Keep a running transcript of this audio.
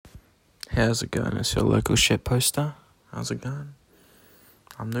Hey, how's it going? It's your local shit poster. How's it going?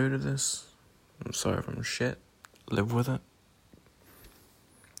 I'm new to this. I'm sorry if I'm shit. Live with it.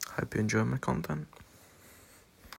 Hope you enjoy my content.